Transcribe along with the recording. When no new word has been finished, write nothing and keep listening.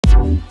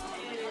Moved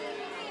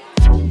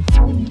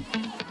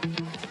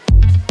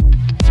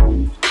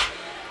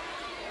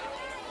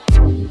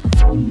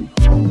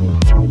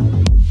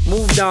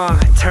on,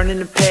 turning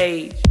the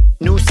page.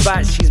 New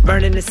spot, she's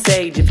burning the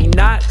sage. If he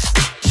knocks,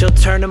 she'll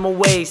turn him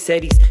away.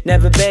 Said he's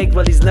never begged,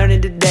 well he's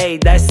learning today.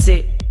 That's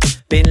it.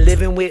 Been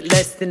living with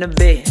less than a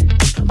bit.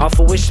 Off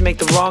a wish to make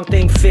the wrong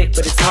thing fit,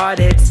 but it's hard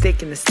head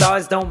stick and the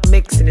stars don't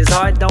mix and his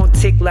heart don't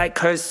tick like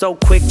hers so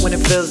quick when it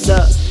fills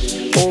up.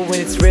 Or when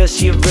it's real,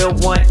 she a real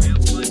one.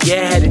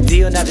 Yeah, had a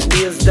deal, now the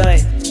deal's done.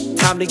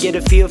 Time to get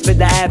a feel for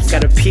the apps.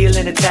 Got a peel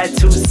and a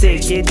tattoo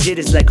sick. Get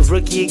jitters like a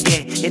rookie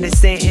again.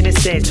 Innocent,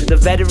 innocent, with a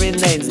veteran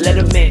lens. Let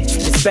him in.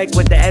 Respect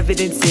what the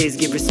evidence is.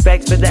 Give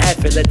respect for the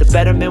effort. Let the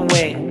betterment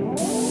win.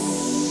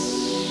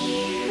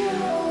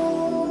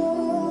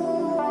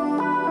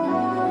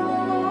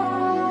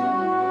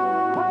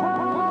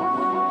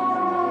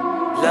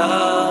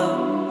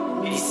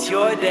 Love, it's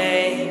your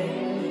day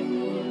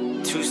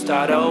to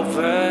start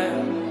over.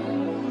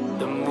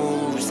 The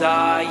moves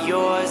are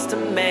yours to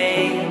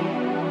make.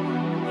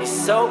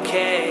 It's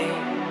okay.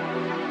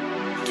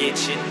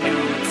 Get your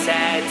new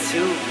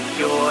tattoo,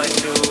 your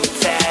new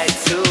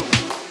tattoo.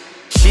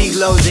 She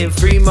glows in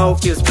primo,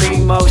 feels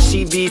primo.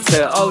 She beats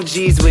her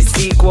OGs with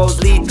sequels.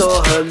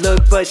 Lethal, her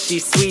look, but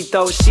she's sweet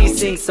though. She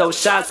sings so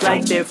shots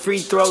like they're free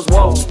throws.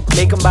 Whoa,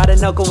 make them bite a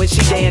knuckle when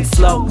she dance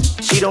slow.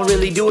 She don't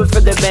really do it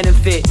for their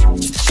benefit.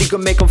 She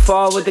can make them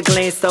fall with a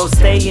glance though.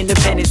 Stay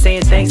independent,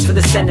 saying thanks for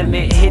the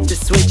sentiment. Hit the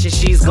switch and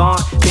she's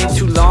gone. Been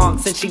too long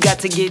since she got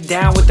to get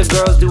down with the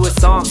girls, do a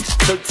song.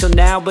 Took till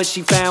now, but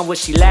she found what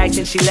she lacked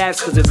and she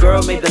laughs cause the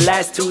girl made the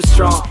last too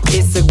strong.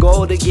 It's a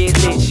goal to get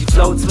lit, she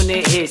floats when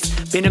it hits.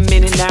 Been a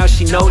minute now,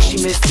 she knows she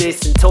missed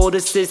this and told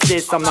us this.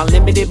 I'm not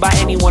limited by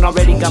anyone,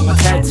 already got my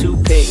tattoo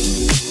pick.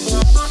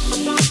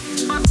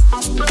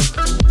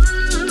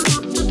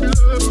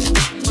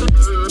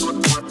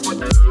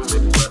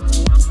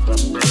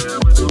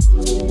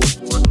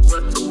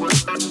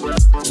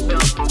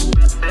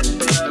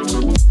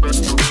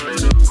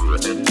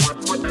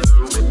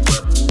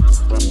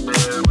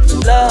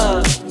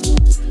 Love,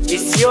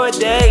 it's your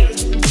day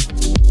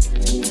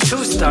to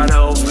start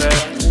over.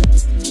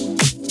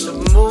 The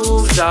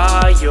moves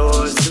are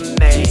yours to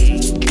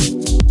make.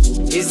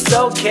 It's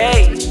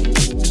okay.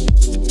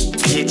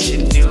 Get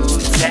your new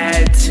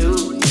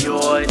tattoo,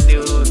 your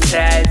new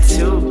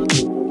tattoo.